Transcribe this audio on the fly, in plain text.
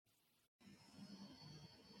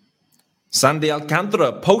Sandy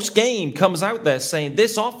Alcantara, post-game, comes out there saying,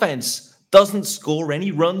 this offense doesn't score any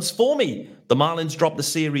runs for me. The Marlins dropped the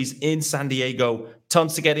series in San Diego.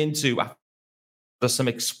 Tons to get into after some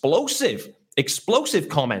explosive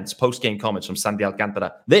comments, post-game comments from Sandy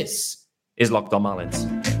Alcantara. This is Locked On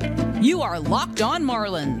Marlins. You are Locked On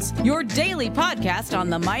Marlins, your daily podcast on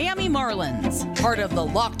the Miami Marlins. Part of the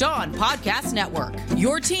Locked On Podcast Network,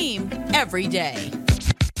 your team every day.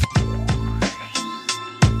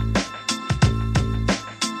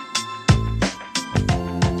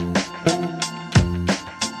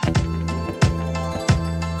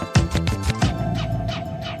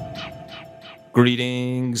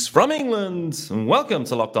 Greetings from England and welcome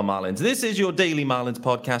to Locked On Marlins. This is your daily Marlins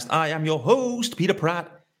podcast. I am your host, Peter Pratt.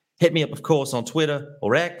 Hit me up, of course, on Twitter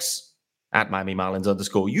or X at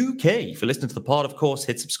Miami_Marlins_UK. If you're listening to the pod, of course,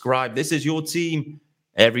 hit subscribe. This is your team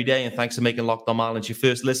every day. And thanks for making Locked On Marlins your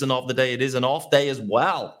first listen of the day. It is an off day as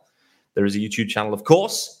well. There is a YouTube channel, of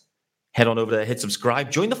course. Head on over there, hit subscribe.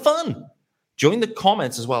 Join the fun. Join the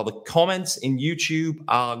comments as well. The comments in YouTube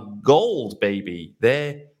are gold, baby.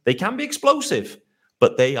 They can be explosive,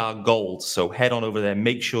 but they are gold. So head on over there.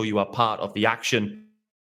 Make sure you are part of the action.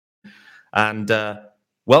 And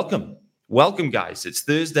welcome, guys. It's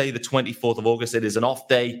Thursday, the 24th of August. It is an off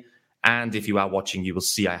day. And if you are watching, you will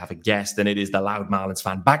see I have a guest, and it is the Loud Marlins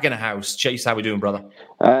fan back in the house. Chase, how we doing, brother?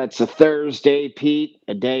 It's a Thursday, Pete,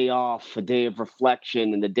 a day off, a day of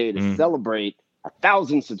reflection, and a day to celebrate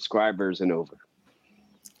 1,000 subscribers and over.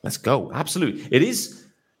 Let's go. Absolutely.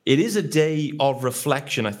 It is a day of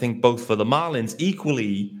reflection, I think, both for the Marlins.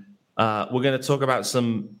 Equally, we're going to talk about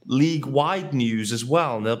some league-wide news as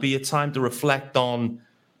well. And there'll be a time to reflect on,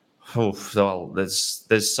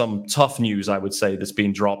 there's some tough news, I would say, that's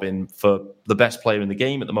been dropping for the best player in the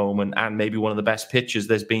game at the moment and maybe one of the best pitchers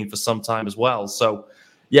there's been for some time as well. So,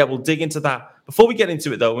 yeah, we'll dig into that. Before we get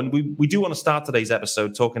into it, though, and we do want to start today's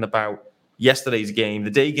episode talking about yesterday's game, the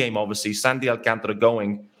day game, obviously, Sandy Alcantara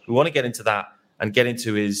going. We want to get into that and get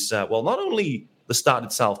into his, not only the start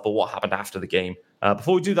itself, but what happened after the game.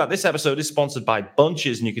 Before we do that, this episode is sponsored by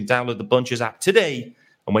Bunches, and you can download the Bunches app today.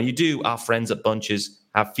 And when you do, our friends at Bunches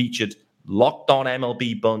have featured Locked On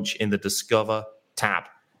MLB Bunch in the Discover tab.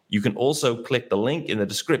 You can also click the link in the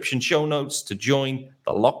description show notes to join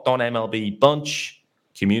the Locked On MLB Bunch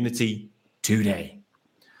community today.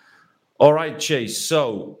 All right, Chase.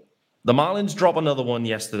 So the Marlins dropped another one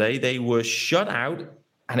yesterday. They were shut out.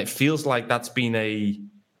 And it feels like that's been a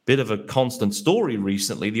bit of a constant story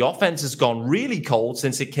recently. The offense has gone really cold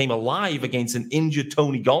since it came alive against an injured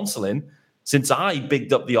Tony Gonsolin. Since I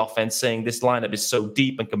bigged up the offense saying this lineup is so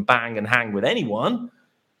deep and can bang and hang with anyone.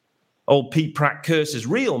 Old Pete Pratt curse is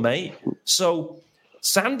real, mate. So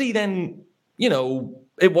Sandy then,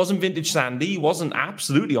 it wasn't vintage Sandy. He wasn't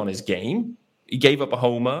absolutely on his game. He gave up a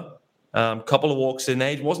homer, couple of walks in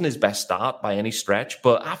there. It wasn't his best start by any stretch.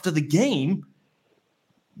 But after the game,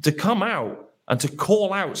 to come out and to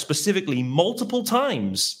call out specifically multiple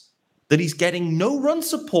times that he's getting no run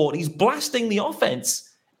support, he's blasting the offense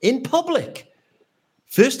in public.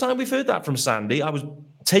 First time we've heard that from Sandy. I was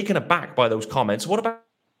taken aback by those comments. What about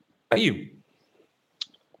you?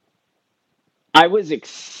 I was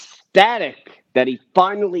ecstatic that he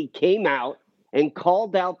finally came out and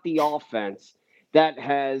called out the offense that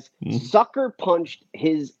has sucker punched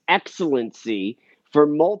his excellency for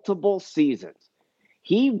multiple seasons.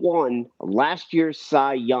 He won last year's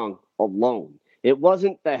Cy Young alone. It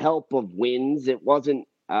wasn't the help of wins. It wasn't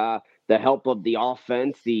the help of the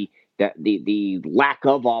offense, the lack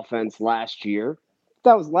of offense last year.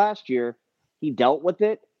 That was last year. He dealt with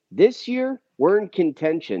it. This year, we're in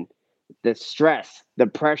contention. The stress, the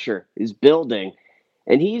pressure is building.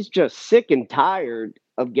 And he's just sick and tired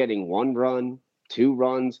of getting 1 run, 2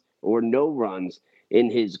 runs, or no runs in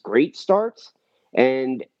his great starts.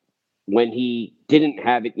 And when he didn't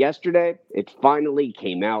have it yesterday, it finally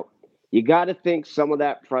came out. You got to think some of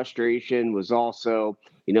that frustration was also,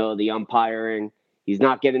 the umpiring. He's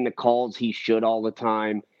not getting the calls he should all the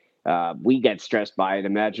time. We get stressed by it.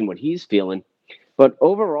 Imagine what he's feeling. But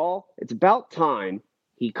overall, it's about time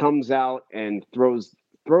he comes out and throws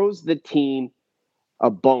the team a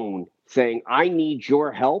bone, saying, I need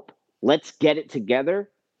your help. Let's get it together.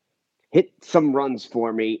 Hit some runs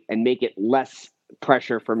for me and make it less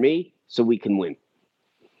pressure for me so we can win.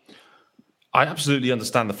 I absolutely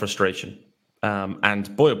understand the frustration.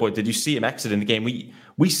 And boy, oh boy, did you see him exiting the game.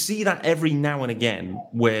 We see that every now and again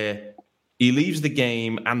where he leaves the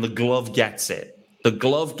game and the glove gets it. The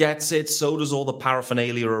glove gets it, so does all the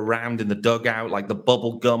paraphernalia around in the dugout, like the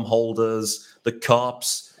bubble gum holders, the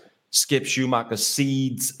cups, Skip Schumacher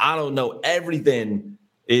seeds. I don't know, everything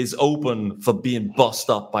is open for being bussed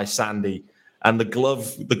up by Sandy, and the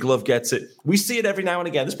glove gets it. We see it every now and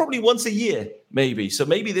again. It's probably once a year, maybe. So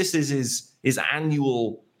maybe this is his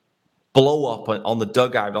annual blow up on the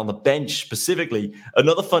dugout, on the bench specifically.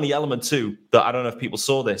 Another funny element too, that I don't know if people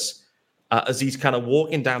saw this, as he's kind of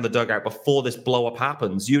walking down the dugout before this blow up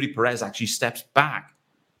happens, Yuri Perez actually steps back,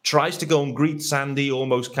 tries to go and greet Sandy,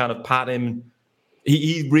 almost kind of pat him.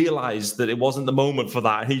 He realized that it wasn't the moment for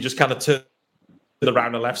that. He just kind of turned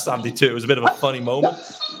around and left Sandy too. It was a bit of a funny moment.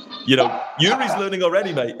 You know, Yuri's learning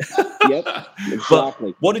already, mate. Yep,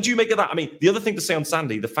 exactly. But what did you make of that? I mean, the other thing to say on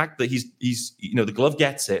Sandy, the fact that he's the glove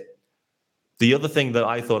gets it. The other thing that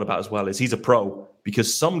I thought about as well is he's a pro,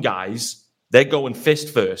 because some guys, they're going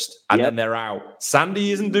fist first and then they're out.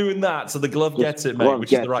 Sandy isn't doing that, so the glove gets it, mate,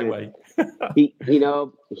 which is the right way.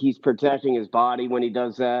 He's protecting his body when he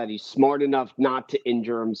does that. He's smart enough not to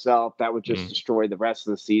injure himself. That would just destroy the rest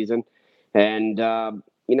of the season. And,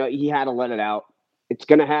 he had to let it out. It's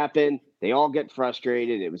going to happen. They all get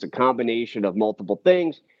frustrated. It was a combination of multiple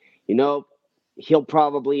things. He'll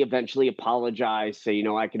probably eventually apologize, say,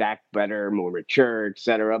 I could act better, more mature,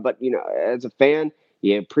 etc. But, as a fan,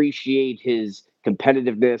 you appreciate his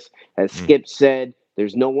competitiveness. As Skip said,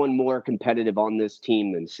 there's no one more competitive on this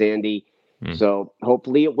team than Sandy. So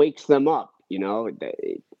hopefully it wakes them up.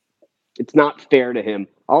 It's not fair to him.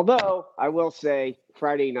 Although I will say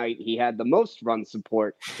Friday night, he had the most run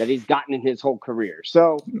support that he's gotten in his whole career.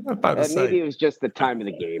 So maybe it was just the time of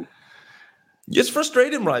the game. It's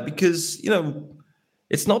frustrating, right? Because,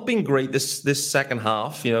 it's not been great this second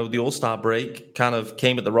half. The All-Star break kind of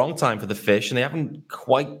came at the wrong time for the Fish, and they haven't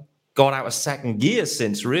quite got out of second gear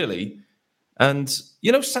since, really. And,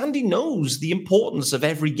 Sandy knows the importance of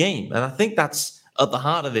every game. And I think that's at the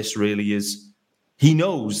heart of this, really, is he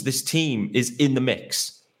knows this team is in the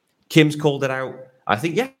mix. Kim's called it out, I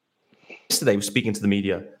think, yesterday, was speaking to the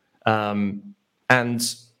media. And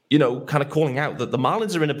kind of calling out that the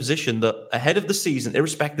Marlins are in a position that ahead of the season,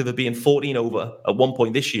 irrespective of being 14 over at one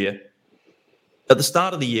point this year, at the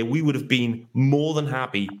start of the year, we would have been more than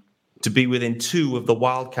happy to be within 2 of the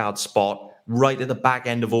wild card spot right at the back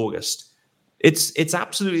end of August. It's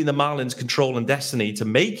absolutely the Marlins' control and destiny to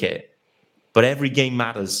make it, but every game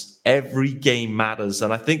matters. Every game matters.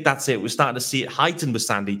 And I think that's it. We're starting to see it heightened with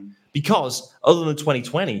Sandy because other than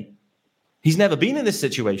 2020, he's never been in this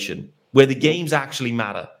situation where the games actually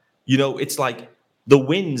matter. It's like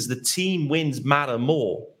the team wins matter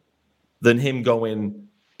more than him going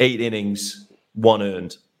 8 innings, 1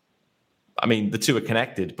 earned. I mean, the two are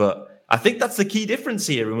connected, but I think that's the key difference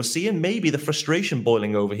here. And we're seeing maybe the frustration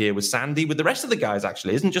boiling over here with Sandy, with the rest of the guys,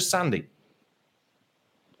 actually. It isn't just Sandy.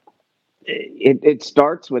 It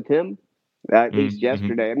starts with him, at least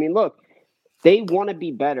yesterday. I mean, look, they want to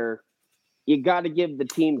be better. You got to give the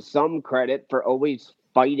team some credit for always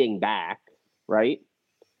fighting back, right?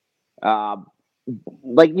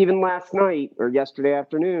 Like even last night or yesterday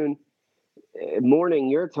afternoon, morning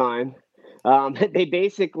your time, they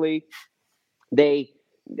basically they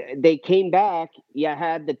came back. You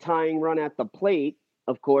had the tying run at the plate,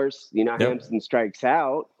 of course. Hampson strikes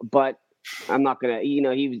out, but I'm not gonna.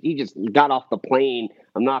 He just got off the plane.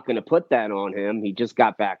 I'm not gonna put that on him. He just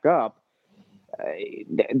got back up.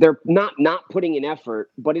 They're not putting in effort,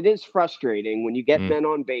 but it is frustrating when you get men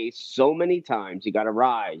on base so many times. You got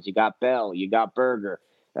Rise, you got Bell, you got Berger.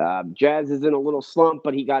 Jazz is in a little slump,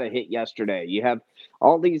 but he got a hit yesterday. You have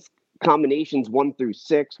all these combinations 1 through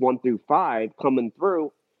 6, 1 through 5 coming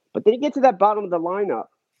through, but then you get to that bottom of the lineup,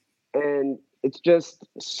 and it's just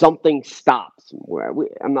something stops.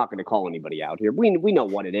 I'm not going to call anybody out here. We know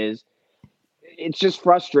what it is. It's just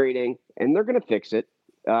frustrating, and they're going to fix it.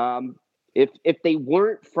 If they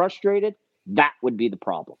weren't frustrated, that would be the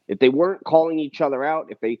problem. If they weren't calling each other out,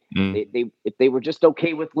 if they were just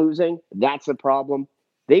okay with losing, that's a problem.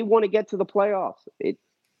 They want to get to the playoffs,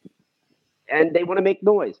 and they want to make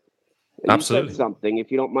noise. And absolutely. You said something,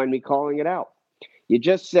 if you don't mind me calling it out. You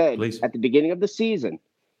just said, please, at the beginning of the season,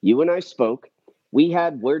 you and I spoke. We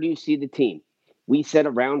had, where do you see the team? We said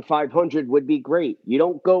around 500 would be great. You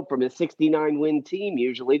don't go from a 69-win team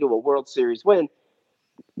usually to a World Series win.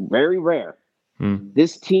 Very rare.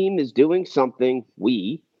 This team is doing something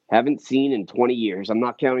we haven't seen in 20 years. I'm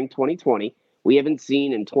not counting 2020. We haven't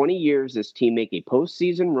seen in 20 years this team make a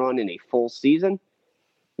postseason run in a full season.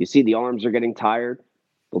 You see the arms are getting tired.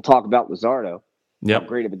 We'll talk about Luzardo, how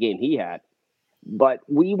great of a game he had. But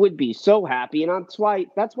we would be so happy, and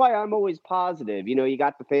that's why I'm always positive. You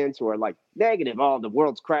got the fans who are like negative. Oh, the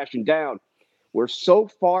world's crashing down. We're so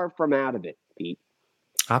far from out of it, Pete.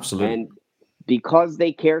 Absolutely. And because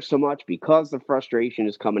they care so much, because the frustration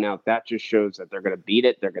is coming out, that just shows that they're going to beat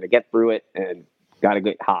it. They're going to get through it, and got to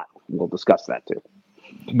get hot. We'll discuss that too.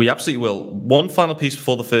 We absolutely will. One final piece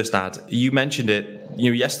before the first ad. You mentioned it.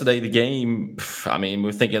 Yesterday the game. I mean,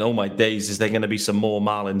 we're thinking, oh my days, is there going to be some more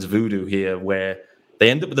Marlins voodoo here, where they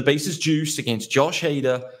end up with the bases juiced against Josh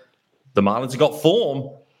Hader? The Marlins have got form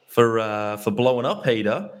for blowing up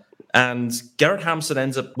Hader, and Garrett Hampson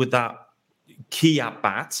ends up with that key at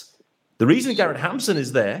bat. The reason Garrett Hampson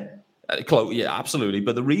is there, yeah, absolutely.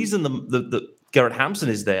 But the reason the Garrett Hampson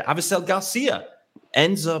is there, Avisail Garcia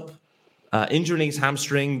ends up injuring his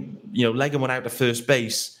hamstring, legging one out to first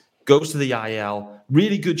base, goes to the IL.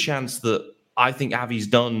 Really good chance that I think Avi's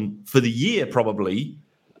done for the year, probably.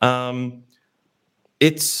 I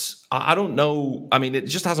don't know. I mean, it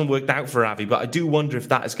just hasn't worked out for Avi, but I do wonder if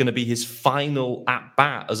that is going to be his final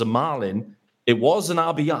at-bat as a Marlin. It was an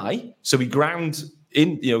RBI, so he ground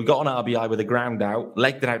in, got an RBI with a ground out,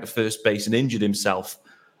 legged it out to first base and injured himself.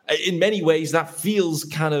 In many ways, that feels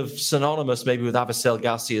kind of synonymous maybe with Avisail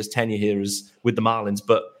Garcia's tenure here as with the Marlins,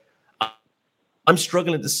 but I'm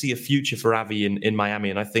struggling to see a future for Avi in Miami,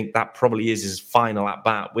 and I think that probably is his final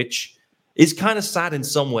at-bat, which is kind of sad in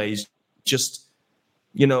some ways. Just,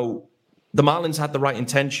 the Marlins had the right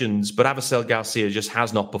intentions, but Avisail Garcia just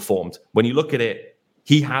has not performed. When you look at it,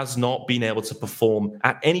 he has not been able to perform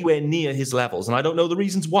at anywhere near his levels, and I don't know the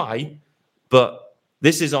reasons why, but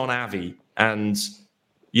this is on Avi, and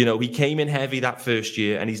he came in heavy that first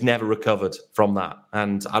year and he's never recovered from that.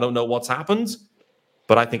 And I don't know what's happened,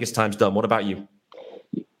 but I think his time's done. What about you?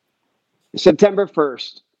 September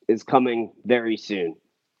 1st is coming very soon.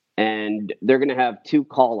 And they're going to have 2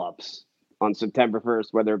 call-ups on September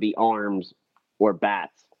 1st, whether it be arms or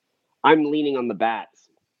bats. I'm leaning on the bats.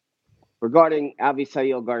 Regarding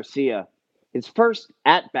Avisail Garcia, his first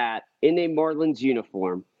at-bat in a Marlins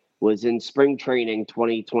uniform was in spring training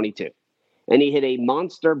 2022. And he hit a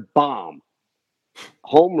monster bomb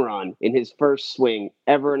home run in his first swing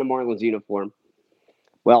ever in a Marlins uniform.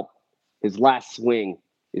 Well, his last swing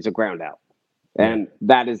is a ground out. And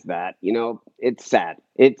that is that. It's sad.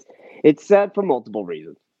 It's sad for multiple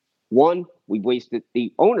reasons. One, we wasted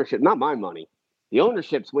the ownership, not my money. The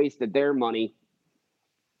ownership's wasted their money.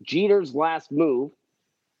 Jeter's last move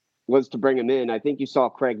was to bring him in. I think you saw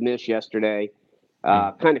Craig Mish yesterday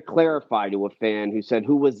kind of clarify to a fan who said,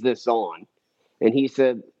 who was this on? And he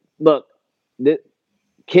said, look,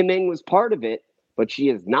 Kim Ng was part of it, but she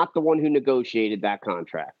is not the one who negotiated that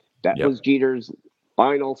contract. That was Jeter's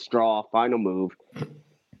final straw, final move.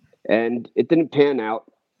 And it didn't pan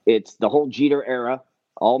out. It's the whole Jeter era,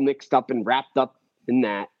 all mixed up and wrapped up in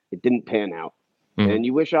that. It didn't pan out. And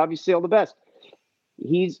you wish obviously all the best.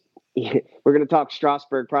 We're going to talk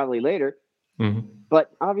Strasburg probably later. But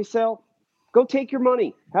obviously, go take your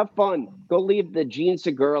money. Have fun. Go live the Gene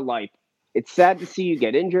Segura life. It's sad to see you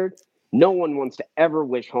get injured. No one wants to ever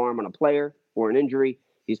wish harm on a player or an injury.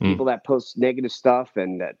 These people that post negative stuff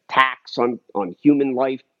and attacks on human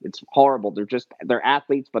life, it's horrible. They're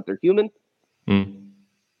athletes, but they're human.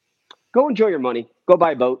 Go enjoy your money. Go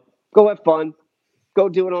buy a boat. Go have fun. Go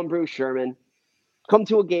do it on Bruce Sherman. Come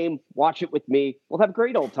to a game. Watch it with me. We'll have a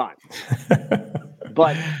great old time.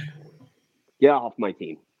 But get off my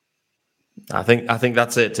team. I think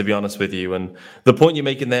that's it, to be honest with you. And the point you're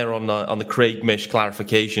making there on the Craig Mish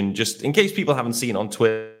clarification, just in case people haven't seen it on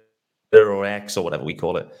Twitter or X or whatever we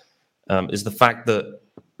call it, is the fact that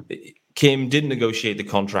Kim didn't negotiate the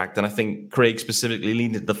contract. And I think Craig specifically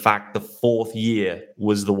leaned at the fact the 4th year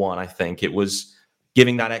was the one. I think it was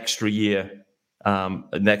giving that extra year,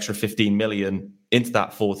 an extra $15 million into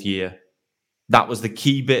that 4th year. That was the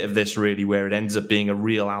key bit of this, really, where it ends up being a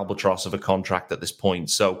real albatross of a contract at this point.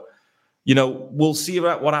 So, we'll see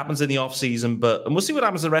about what happens in the offseason, and we'll see what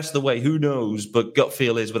happens the rest of the way. Who knows? But gut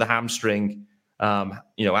feel is with a hamstring,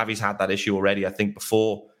 Avi's had that issue already, I think,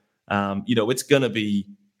 before. It's going to be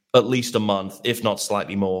at least a month, if not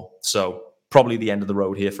slightly more. So probably the end of the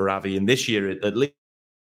road here for Avi. And this year, at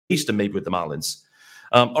least, and maybe with the Marlins.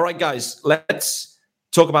 All right, guys, let's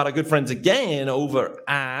talk about our good friends again over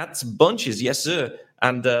at Bunches. Yes, sir.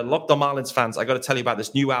 And Locked On Marlins fans, I got to tell you about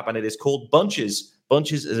this new app, and it is called Bunches.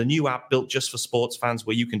 Bunches is a new app built just for sports fans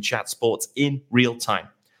where you can chat sports in real time.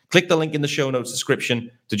 Click the link in the show notes description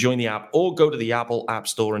to join the app, or go to the Apple App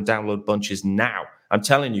Store and download Bunches now. I'm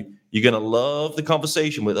telling you, you're going to love the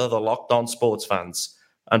conversation with other Locked On sports fans.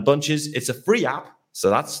 And Bunches, it's a free app, so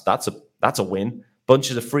that's a win.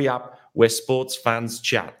 Bunches is a free app where sports fans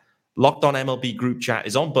chat. Locked On MLB group chat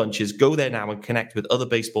is on Bunches. Go there now and connect with other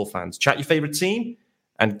baseball fans. Chat your favorite team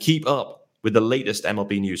and keep up with the latest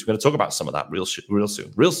MLB news. We're going to talk about some of that real soon. You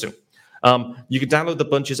can download the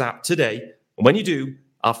Bunches app today. And when you do,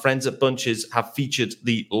 our friends at Bunches have featured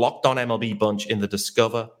the Locked On MLB Bunch in the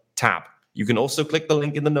Discover tab. You can also click the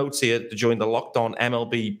link in the notes here to join the Locked On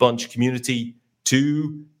MLB Bunch community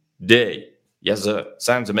today. Yes, sir.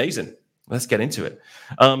 Sounds amazing. Let's get into it.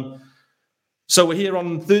 So we're here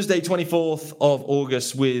on Thursday, 24th of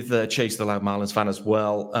August with Chase the Loud Marlins fan as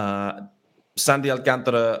well. Sandy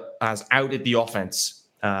Alcantara has outed the offense,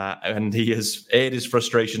 and he has aired his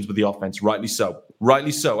frustrations with the offense, rightly so.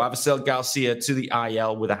 Rightly so. Avisail Garcia to the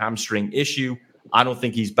IL with a hamstring issue. I don't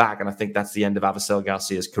think he's back, and I think that's the end of Avisail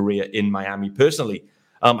Garcia's career in Miami personally.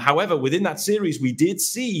 However, within that series, we did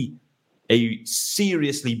see a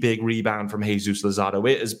seriously big rebound from Jesus Luzardo.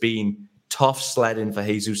 It has been tough sledding for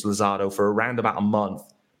Jesus Luzardo for around about a month.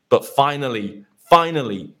 But finally,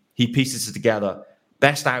 he pieces it together.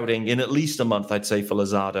 Best outing in at least a month, I'd say, for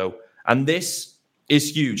Luzardo. And this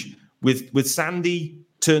is huge. With Sandy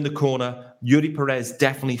turned the corner, Yuri Perez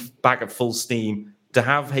definitely back at full steam. To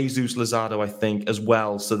have Jesus Luzardo, I think, as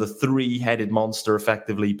well, so the three-headed monster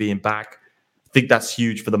effectively being back, I think that's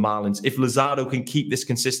huge for the Marlins. If Luzardo can keep this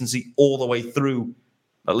consistency all the way through,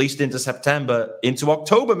 at least into September, into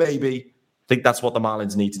October maybe, I think that's what the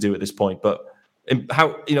Marlins need to do at this point. But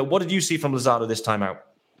what did you see from Luzardo this time out?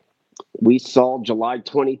 We saw July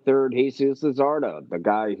 23rd, Jesus Luzardo, the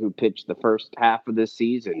guy who pitched the first half of this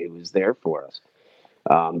season, who was there for us.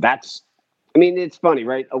 It's funny,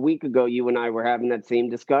 right? A week ago, you and I were having that same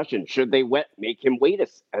discussion. Should they make him wait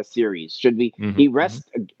a series? Should he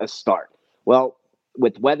rest a start? Well,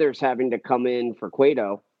 with Weathers having to come in for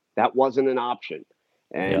Cueto, that wasn't an option.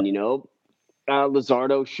 And,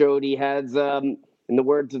 Luzardo showed he has, in the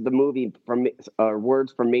words of the movie,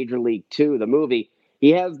 words from Major League 2, the movie, he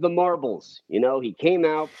has the marbles. He came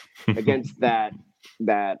out against that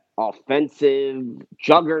offensive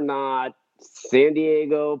juggernaut San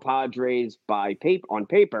Diego Padres on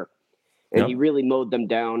paper, and he really mowed them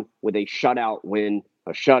down with a shutout win,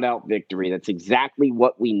 a shutout victory. That's exactly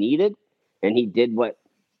what we needed, and he did what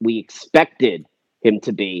we expected him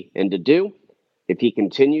to be and to do. If he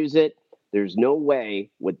continues it, there's no way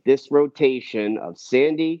with this rotation of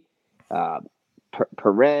Sandy,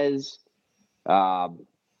 Perez,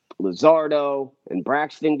 Luzardo, and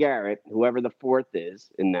Braxton Garrett, whoever the fifth is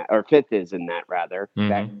in that,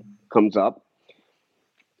 that comes up.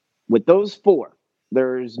 With those four,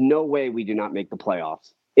 there's no way we do not make the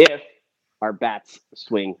playoffs if our bats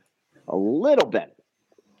swing a little better.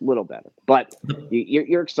 But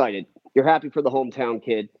you're excited. You're happy for the hometown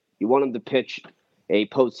kid. You want him to pitch a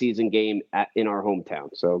postseason game in our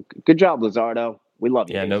hometown. So good job, Luzardo. We love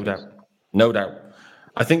you. Yeah, no doubt.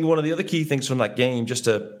 I think one of the other key things from that game, just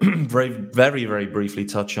to very, very, very briefly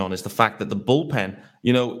touch on, is the fact that the bullpen,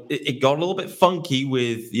 it got a little bit funky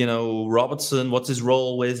with, Robertson. What's his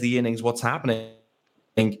role? Where's the innings? What's happening?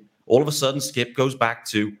 All of a sudden, Skip goes back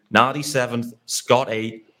to Nardi 7th, Scott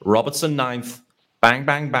 8th, Robertson 9th, bang,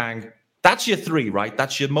 bang, bang. That's your three, right?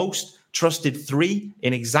 That's your most trusted three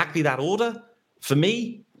in exactly that order. For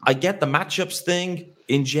me, I get the matchups thing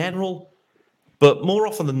in general, but more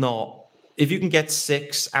often than not, if you can get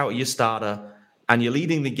 6 out of your starter and you're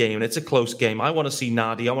leading the game and it's a close game, I want to see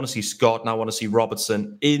Nardi, I want to see Scott, and I want to see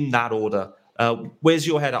Robertson in that order. Where's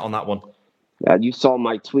your head at on that one? You saw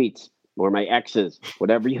my tweets or my X's,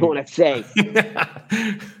 whatever you want to say.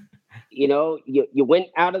 You went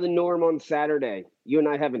out of the norm on Saturday. You and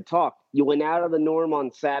I haven't talked. You went out of the norm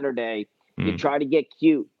on Saturday. You try to get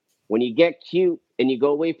cute. When you get cute and you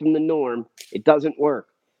go away from the norm, it doesn't work.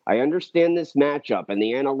 I understand this matchup and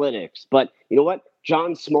the analytics, but you know what?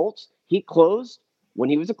 John Smoltz, he closed when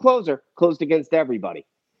he was a closer, closed against everybody.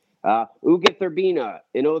 Uga Thurbina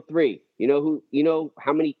in 03. You know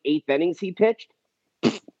how many 8th innings he pitched?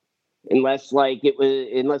 unless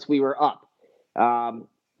we were up.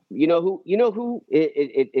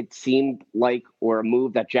 It seemed like, or a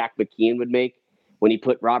move that Jack McKeon would make when he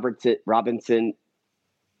put Robinson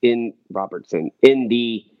in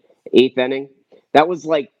the 8th inning. That was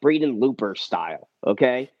like Braden Looper style,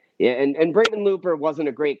 okay? Yeah, and Braden Looper wasn't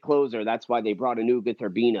a great closer. That's why they brought in Uga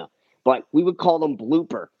Thurbina. But we would call him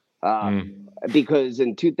Blooper because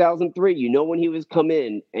in 2003, when he was come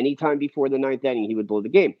in, anytime before the 9th inning, he would blow the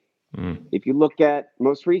game. If you look at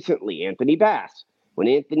most recently, Anthony Bass. When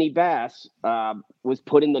Anthony Bass was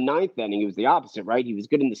put in the 9th inning, it was the opposite, right? He was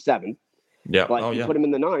good in the 7th. Yeah. But you put him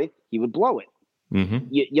in the 9th, he would blow it. Mm-hmm.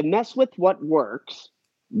 You mess with what works,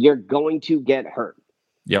 you're going to get hurt.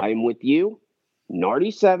 Yep. I'm with you.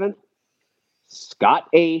 Nardi 7th, Scott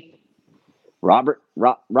 8th,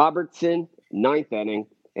 Robertson 9th inning.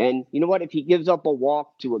 And you know what? If he gives up a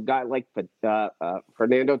walk to a guy like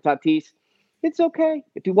Fernando Tatis, it's okay.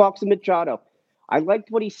 If he walks to Machado. I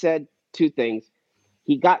liked what he said. 2 things.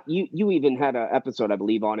 He got you even had an episode, I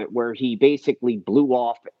believe, on it where he basically blew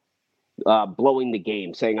off blowing the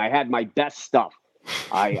game, saying I had my best stuff.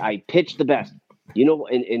 I pitched the best.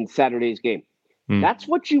 In Saturday's game. That's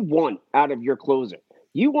what you want out of your closer.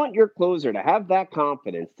 You want your closer to have that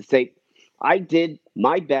confidence to say, I did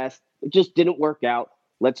my best. It just didn't work out.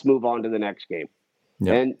 Let's move on to the next game.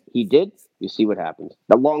 Yeah. And he did. You see what happens.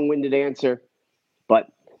 The long-winded answer. But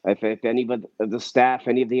if any of the staff,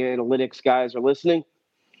 any of the analytics guys are listening,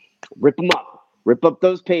 rip them up. Rip up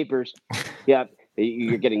those papers. Yeah,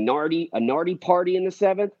 you're getting a Nardi party in the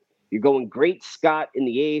 7th. You're going Great Scott in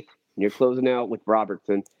the 8th. And you're closing out with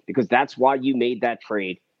Robertson because that's why you made that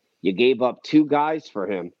trade. You gave up 2 guys for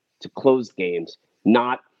him to close games,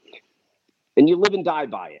 and you live and die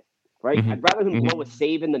by it, right? Mm-hmm. I'd rather him blow a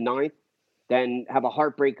save in the 9th than have a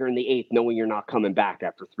heartbreaker in the 8th, knowing you're not coming back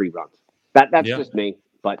after 3 runs. That's just me.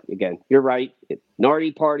 But again, you're right.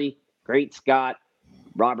 Nardi party, Great Scott,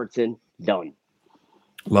 Robertson, done.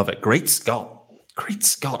 Love it. Great Scott. Great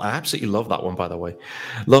Scott. I absolutely love that one, by the way.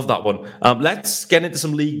 Love that one. Let's get into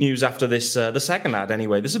some league news after this, the second ad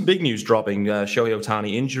anyway. There's some big news dropping. Shohei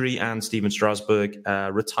Ohtani injury and Steven Strasburg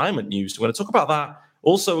retirement news. We're going to talk about that.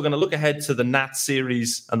 Also, we're going to look ahead to the Nats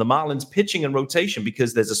series and the Marlins pitching and rotation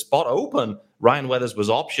because there's a spot open. Ryan Weathers was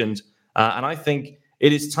optioned. And I think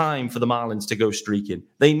it is time for the Marlins to go streaking.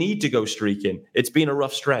 They need to go streaking. It's been a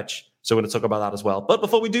rough stretch. So we're going to talk about that as well. But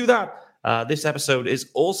before we do that, this episode is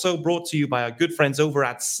also brought to you by our good friends over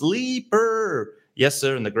at Sleeper. Yes,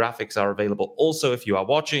 sir, and the graphics are available also if you are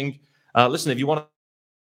watching. Listen, if you want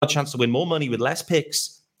a chance to win more money with less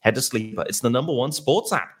picks, head to Sleeper. It's the #1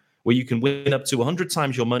 sports app where you can win up to 100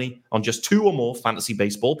 times your money on just 2 or more fantasy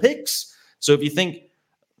baseball picks. So if you think,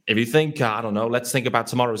 I don't know, let's think about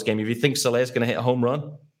tomorrow's game. If you think Soler's going to hit a home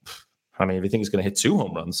run, if you think he's going to hit 2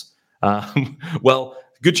 home runs, well,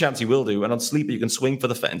 good chance he will do. And on Sleeper, you can swing for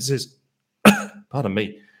the fences. Pardon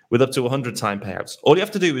me, with up to 100-time payouts. All you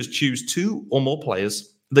have to do is choose 2 or more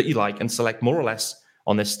players that you like and select more or less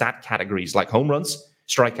on their stat categories like home runs,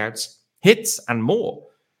 strikeouts, hits, and more.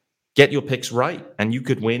 Get your picks right, and you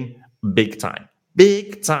could win big time.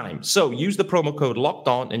 Big time. So use the promo code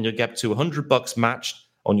LOCKEDON, and you'll get to $100 matched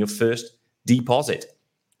on your first deposit.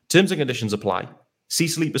 Terms and conditions apply. See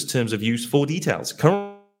Sleeper's terms of use for details.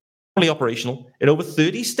 Currently operational in over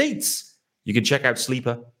 30 states. You can check out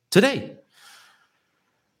Sleeper today.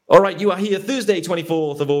 All right, you are here Thursday,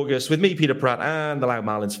 24th of August with me, Peter Pratt, and the Loud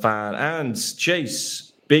Marlins fan, and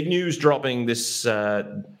Chase. Big news dropping this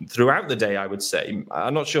throughout the day, I would say.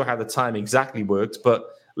 I'm not sure how the time exactly worked, but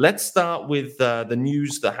let's start with the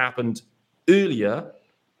news that happened earlier.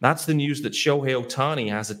 That's the news that Shohei Ohtani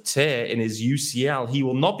has a tear in his UCL. He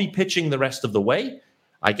will not be pitching the rest of the way.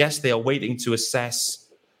 I guess they are waiting to assess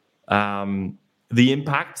the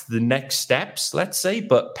impact, the next steps, let's say,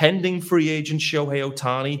 but pending free agent Shohei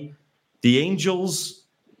Ohtani, the Angels,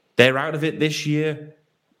 they're out of it this year.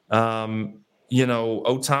 Ohtani,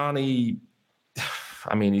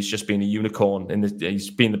 he's just been a unicorn. He's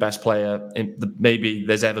been the best player maybe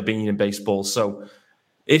there's ever been in baseball. So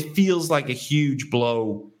it feels like a huge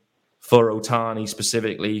blow for Ohtani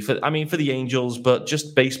specifically, for the Angels, but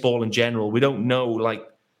just baseball in general. We don't know,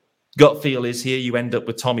 gut feel is here you end up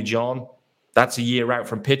with Tommy John. That's a year out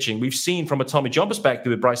from pitching. We've seen from a Tommy John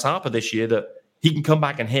perspective with Bryce Harper this year that he can come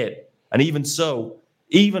back and hit. And even so,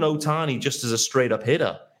 even Ohtani, just as a straight-up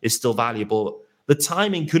hitter, is still valuable. The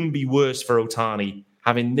timing couldn't be worse for Ohtani,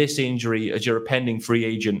 having this injury as you're a pending free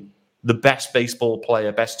agent, the best baseball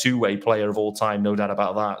player, best two-way player of all time, no doubt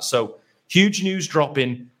about that. So huge news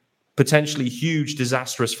dropping, potentially huge,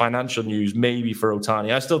 disastrous financial news maybe for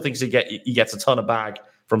Ohtani. I still think he gets a ton of bag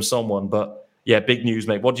from someone, but yeah, big news,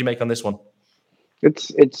 mate. What do you make on this one?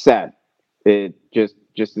 It's sad. It just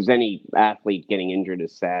as any athlete getting injured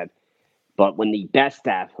is sad. But when the best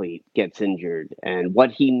athlete gets injured and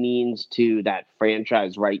what he means to that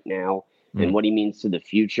franchise right now and what he means to the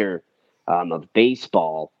future of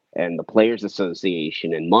baseball and the Players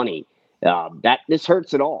Association and money, this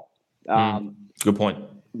hurts it all. Good point.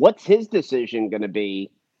 What's his decision going to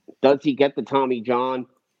be? Does he get the Tommy John?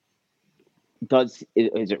 Is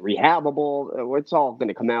it rehabable? It's all going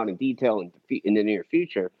to come out in detail in the near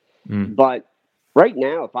future. But right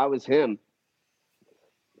now, if I was him,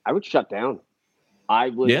 I would shut down. I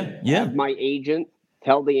would have my agent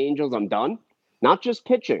tell the Angels I'm done. Not just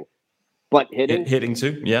pitching, but hitting. Hitting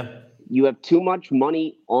too, yeah. You have too much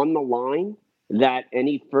money on the line that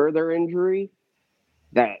any further injury,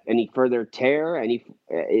 that any further tear,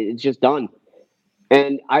 it's just done.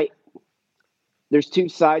 And there's 2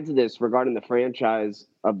 sides of this regarding the franchise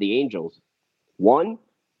of the Angels. One,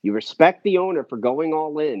 you respect the owner for going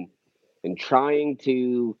all in and trying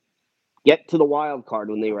to get to the wild card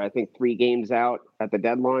when they were, I think, 3 games out at the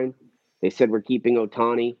deadline. They said we're keeping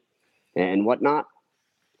Ohtani and whatnot.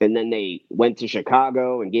 And then they went to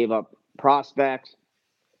Chicago and gave up prospects.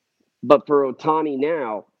 But for Ohtani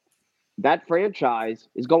now, that franchise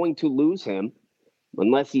is going to lose him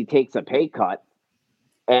unless he takes a pay cut,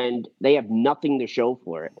 and they have nothing to show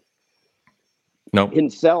for it. No.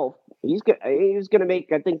 Himself, he's going to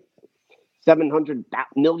make, I think, $700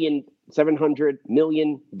 million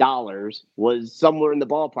was somewhere in the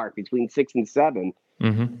ballpark between 6 and 7.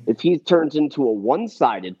 Mm-hmm. If he turns into a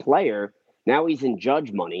one-sided player, now he's in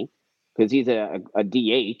Judge money because he's a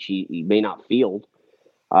DH. He may not field.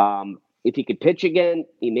 If he could pitch again,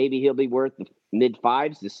 he'll be worth the mid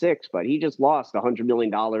 5s to 6. But he just lost $100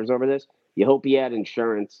 million over this. You hope he had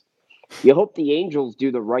insurance. You hope the Angels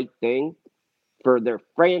do the right thing for their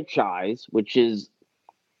franchise, which is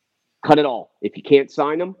cut it all. If you can't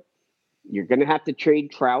sign him, you're going to have to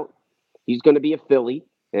trade Trout. He's going to be a Philly.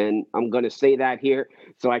 And I'm going to say that here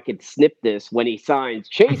so I could snip this when he signs.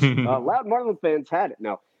 Chase, loud Marlin fans had it.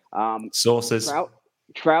 No. Sources.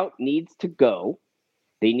 Trout needs to go.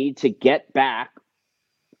 They need to get back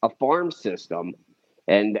a farm system.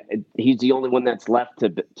 And he's the only one that's left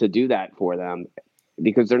to do that for them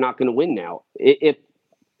because they're not going to win now. If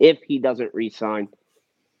he doesn't re-sign,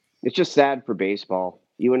 it's just sad for baseball.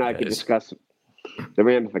 You and I could discuss the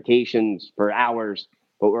ramifications for hours,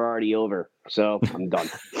 but we're already over. So I'm done.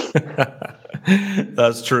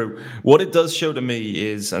 That's true. What it does show to me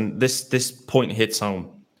is, and this point hits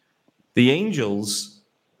home, the Angels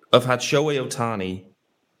have had Shohei Ohtani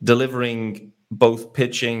delivering both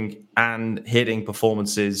pitching and hitting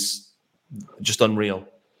performances just unreal.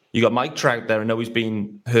 You got Mike Trout there. I know he's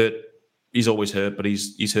been hurt. He's always hurt, but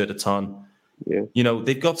he's hurt a ton. Yeah. You know,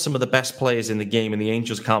 they've got some of the best players in the game, and the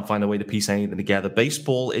Angels can't find a way to piece anything together.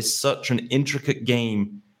 Baseball is such an intricate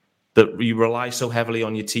game that you rely so heavily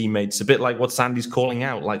on your teammates. A bit like what Sandy's calling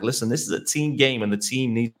out. Like, listen, this is a team game, and the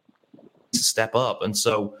team needs to step up. And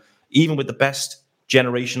so even with the best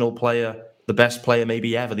generational player, the best player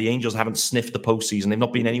maybe ever, the Angels haven't sniffed the postseason. They've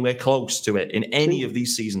not been anywhere close to it in any of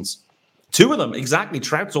these seasons. Two of them, exactly.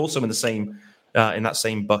 Trout's also in the same in that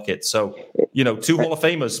same bucket. So, you know, two Hall of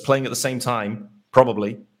Famers playing at the same time,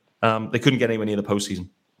 probably. They couldn't get anywhere near the postseason.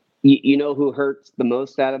 You know who hurts the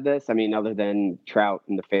most out of this? I mean, other than Trout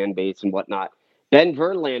and the fan base and whatnot, Ben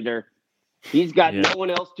Verlander. He's got no one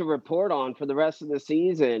else to report on for the rest of the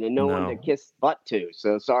season and no one to kiss butt to.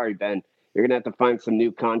 So sorry, Ben. You're going to have to find some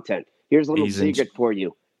new content. Here's a little secret for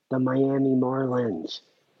you. The Miami Marlins.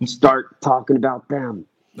 Start talking about them.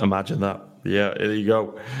 Imagine that. Yeah, there you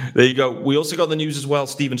go. There you go. We also got the news as well,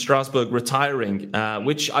 Steven Strasburg retiring,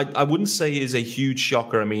 which I wouldn't say is a huge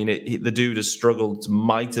shocker. I mean, the dude has struggled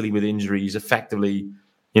mightily with injuries effectively,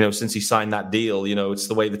 you know, since he signed that deal. You know, it's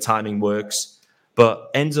the way the timing works.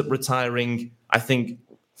 But ends up retiring, I think,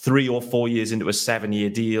 3 or 4 years into a 7-year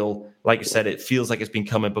deal. Like I said, it feels like it's been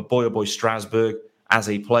coming. But boy, oh boy, Strasburg, as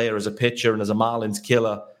a player, as a pitcher, and as a Marlins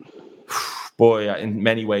killer, boy, in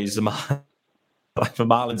many ways, the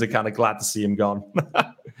Marlins are kind of glad to see him gone.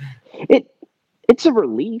 It's a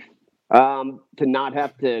relief to not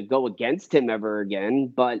have to go against him ever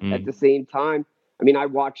again. But at the same time, I mean, I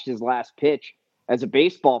watched his last pitch. As a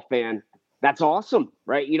baseball fan, that's awesome,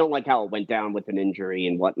 right? You don't like how it went down with an injury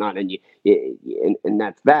and whatnot, and and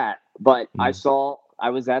that's that. But I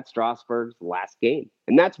was at Strasburg's last game,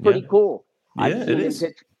 and that's pretty cool. Yeah, I've seen him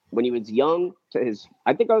pitch when he was young.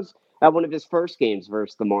 I think I was at one of his first games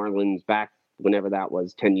versus the Marlins back whenever that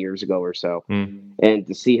was, 10 years ago or so. And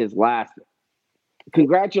to see his last,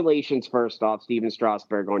 congratulations, first off, Steven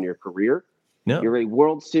Strasburg, on your career. Yep. You're a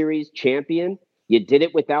World Series champion. You did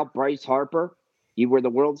it without Bryce Harper. You were the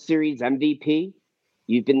World Series MVP.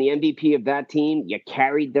 You've been the MVP of that team. You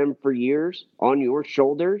carried them for years on your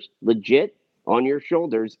shoulders, legit on your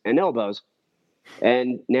shoulders and elbows.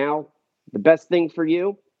 And now the best thing for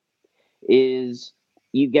you is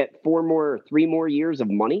you get 3 more years of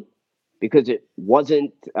money because it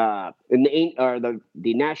wasn't, and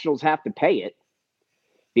the Nationals have to pay it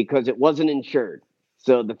because it wasn't insured.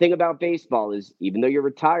 So the thing about baseball is, even though you're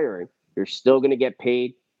retiring, you're still going to get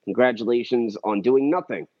paid. Congratulations on doing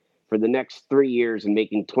nothing for the next 3 years and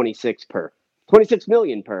making 26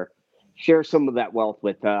 million per. Share some of that wealth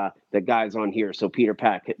with the guys on here so Peter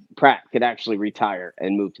Pratt could actually retire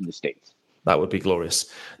and move to the States. That would be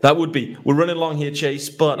glorious. That would be. We're running along here, Chase,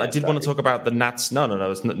 but I did want to talk about the Nats. No.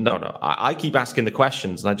 I keep asking the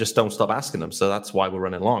questions, and I just don't stop asking them, so that's why we're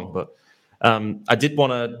running along. But I did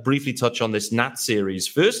want to briefly touch on this Nats series.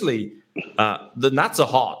 Firstly, the Nats are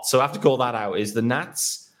hot, so I have to call that out. Is the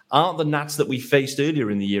Nats aren't the Nats that we faced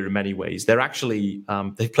earlier in the year in many ways. They're actually,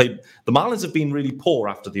 the Marlins have been really poor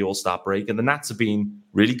after the All-Star break, and the Nats have been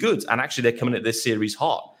really good. And actually, they're coming at this series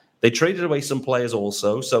hot. They traded away some players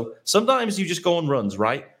also. So sometimes you just go on runs,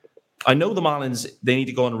 right? I know the Marlins, they need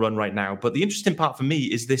to go on a run right now. But the interesting part for me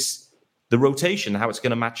is the rotation, how it's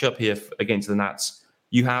going to match up here against the Nats.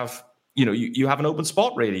 You have, you have an open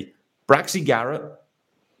spot, really. Braxy Garrett,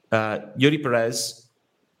 Yuri Perez,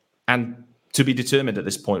 and to be determined at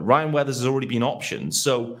this point. Ryan Weathers has already been optioned.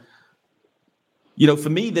 So, for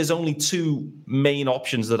me, there's only two main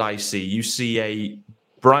options that I see. You see a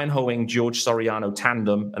Brian Hoeing, George Soriano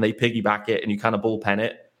tandem, and they piggyback it and you kind of bullpen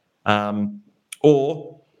it.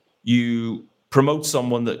 Or you promote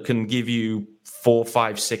someone that can give you 4,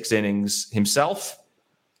 5, 6 innings himself.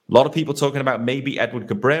 A lot of people talking about maybe Edward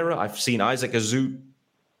Cabrera. I've seen Isaac Azut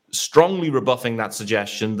strongly rebuffing that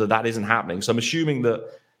suggestion that isn't happening. So I'm assuming that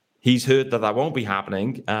he's heard that won't be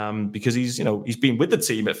happening because he's been with the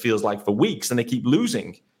team, it feels like, for weeks and they keep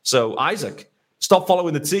losing. So Isaac, stop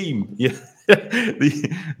following the team.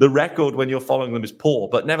 The record when you're following them is poor.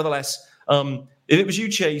 But nevertheless, if it was you,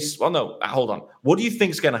 Chase, well, no, hold on. What do you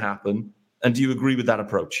think is going to happen? And do you agree with that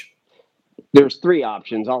approach? There's 3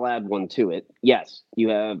 options. I'll add one to it. Yes, you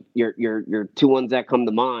have your 2 ones that come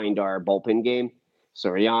to mind are bullpen game,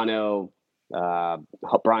 Soriano,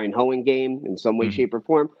 Brian Hoeing game in some way, shape, or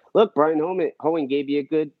form. Look, Brian Hoeing gave you a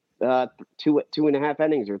good 2.5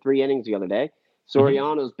 innings or 3 innings the other day.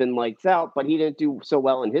 Soriano's been lights out, but he didn't do so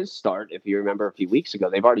well in his start. If you remember a few weeks ago,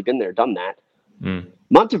 they've already been there, done that.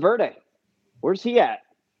 Monteverde, where's he at?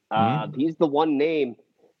 He's the one name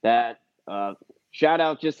that shout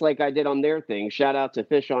out, just like I did on their thing. Shout out to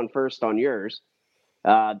Fish on First on yours.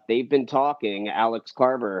 They've been talking. Alex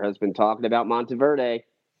Carver has been talking about Monteverde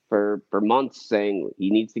for months, saying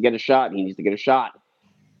he needs to get a shot. He needs to get a shot.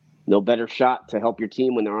 No better shot to help your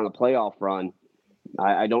team when they're on a playoff run.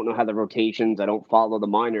 I don't know how the rotations. I don't follow the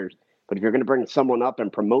minors. But if you're going to bring someone up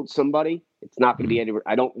and promote somebody, it's not going to be Edward.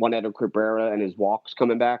 I don't want Edward Cabrera and his walks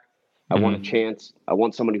coming back. I want a chance. I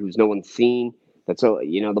want somebody who's no one's seen. That's so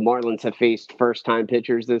the Marlins have faced first-time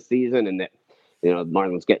pitchers this season, and that the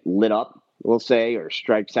Marlins get lit up, we'll say, or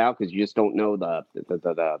strikes out because you just don't know the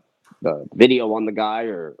video on the guy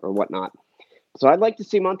or whatnot. So I'd like to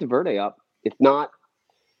see Monteverde up. If not,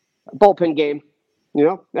 a bullpen game.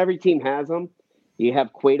 Every team has them. You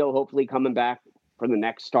have Cueto hopefully coming back for the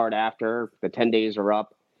next start after the 10 days are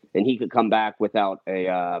up, and he could come back without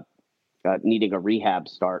needing a rehab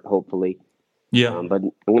start, hopefully. Yeah. But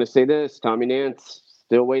I'm going to say this, Tommy Nance,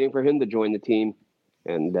 still waiting for him to join the team,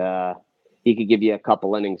 and he could give you a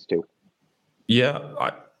couple innings too. Yeah.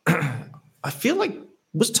 I feel like,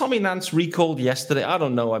 was Tommy Nance recalled yesterday? I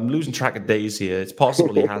don't know. I'm losing track of days here. It's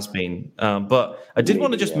possible he has been. But I did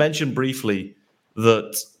want to just mention briefly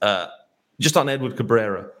that just on Edward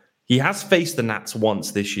Cabrera, he has faced the Nats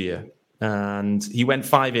once this year, and he went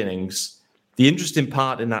 5 innings. The interesting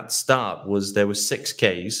part in that start was there were 6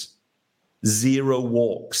 Ks, 0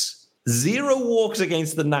 walks. 0 walks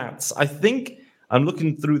against the Nats. I think I'm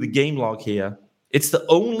looking through the game log here. It's the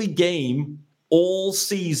only game all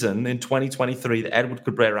season in 2023 that Edward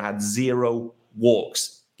Cabrera had 0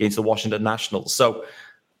 walks against the Washington Nationals. So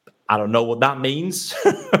I don't know what that means,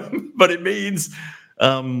 but it means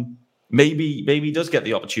maybe he does get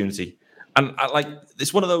the opportunity. And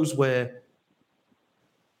it's one of those where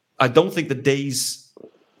I don't think the days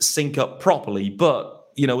sync up properly, but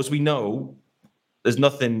as we know, there's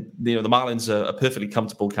nothing, the Marlins are perfectly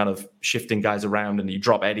comfortable kind of shifting guys around, and you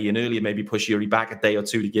drop Eddie in earlier, maybe push Yuri back a day or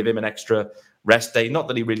 2 to give him an extra rest day. Not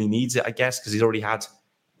that he really needs it, I guess, because he's already had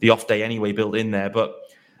the off day anyway built in there. But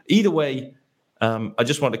either way, I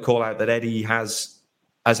just want to call out that Eddie has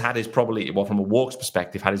had his probably, well, from a walks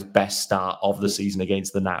perspective, had his best start of the season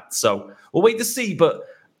against the Nats. So we'll wait to see. But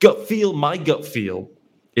my gut feel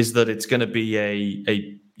is that it's going to be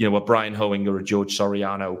a Brian Hoeing or a George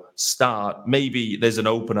Soriano start. Maybe there's an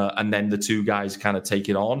opener and then the 2 guys kind of take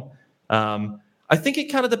it on. I think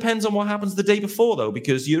it kind of depends on what happens the day before, though,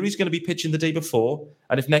 because Yuri's going to be pitching the day before.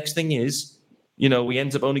 And if next thing is, he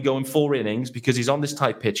ends up only going 4 innings because he's on this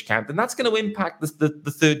tight pitch count, then that's going to impact the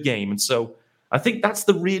 3rd game. And so I think that's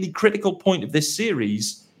the really critical point of this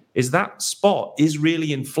series, is that spot is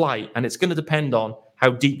really in flight, and it's going to depend on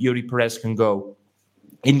how deep Yuri Perez can go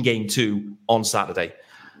in game 2 on Saturday.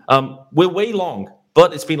 We're way long,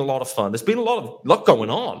 but it's been a lot of fun. There's been a lot going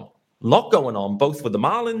on, both with the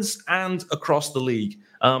Marlins and across the league.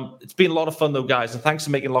 It's been a lot of fun, though, guys, and thanks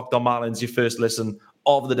for making Locked On Marlins your first listen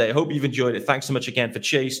of the day. I hope you've enjoyed it. Thanks so much again for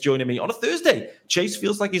Chase joining me on a Thursday. Chase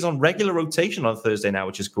feels like he's on regular rotation on a Thursday now,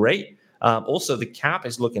 which is great. Also, the cap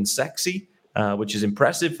is looking sexy. which is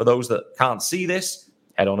impressive. For those that can't see this,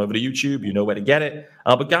 head on over to YouTube. You know where to get it.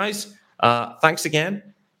 But guys, thanks again.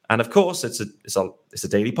 And of course, it's a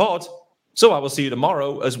daily pod. So I will see you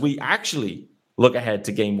tomorrow as we actually look ahead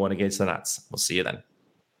to game 1 against the Nats. We'll see you then.